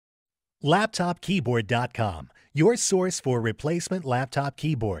LaptopKeyboard.com, your source for replacement laptop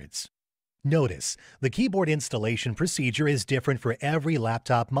keyboards. Notice, the keyboard installation procedure is different for every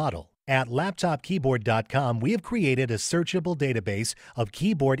laptop model. At LaptopKeyboard.com, we have created a searchable database of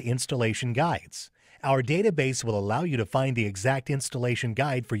keyboard installation guides. Our database will allow you to find the exact installation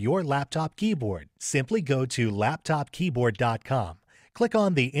guide for your laptop keyboard. Simply go to LaptopKeyboard.com, click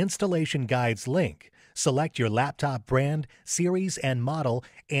on the Installation Guides link, select your laptop brand, series, and model,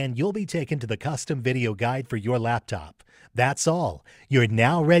 and you'll be taken to the custom video guide for your laptop. That's all. You're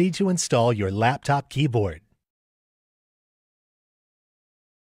now ready to install your laptop keyboard.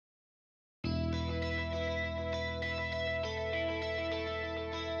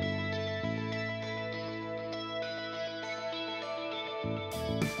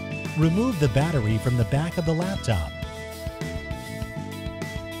 Remove the battery from the back of the laptop.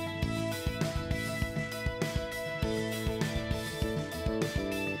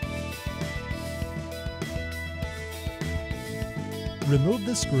 Remove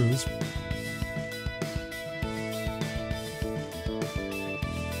the screws.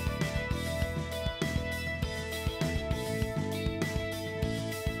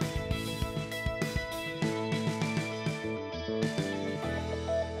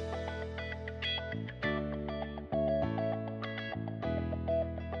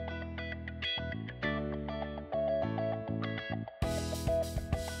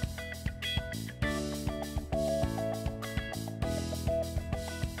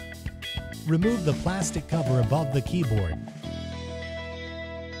 Remove the plastic cover above the keyboard.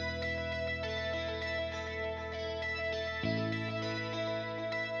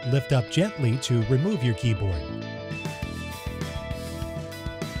 Lift up gently to remove your keyboard.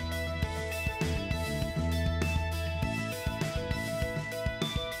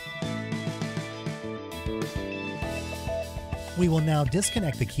 We will now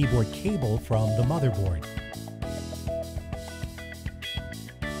disconnect the keyboard cable from the motherboard.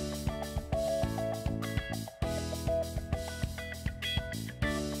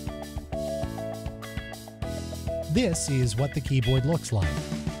 This is what the keyboard looks like.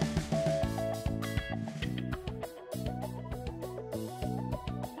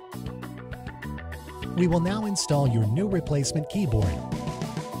 We will now install your new replacement keyboard.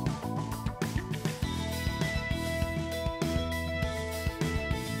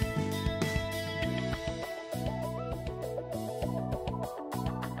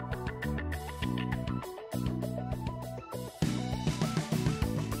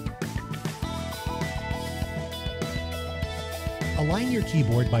 Align your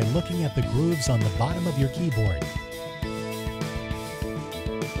keyboard by looking at the grooves on the bottom of your keyboard.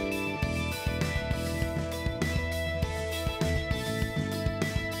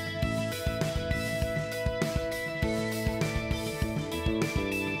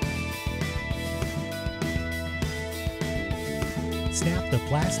 Snap the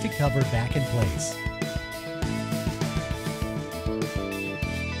plastic cover back in place.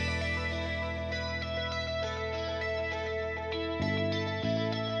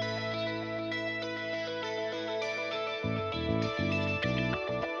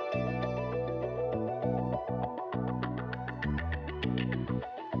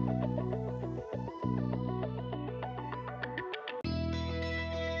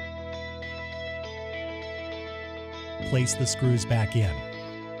 Place the screws back in.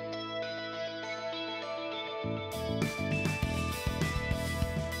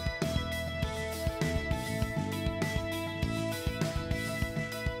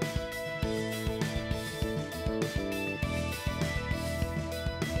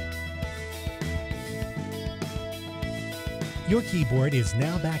 Your keyboard is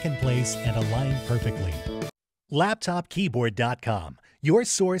now back in place and aligned perfectly. LaptopKeyboard.com, your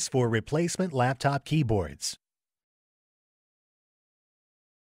source for replacement laptop keyboards.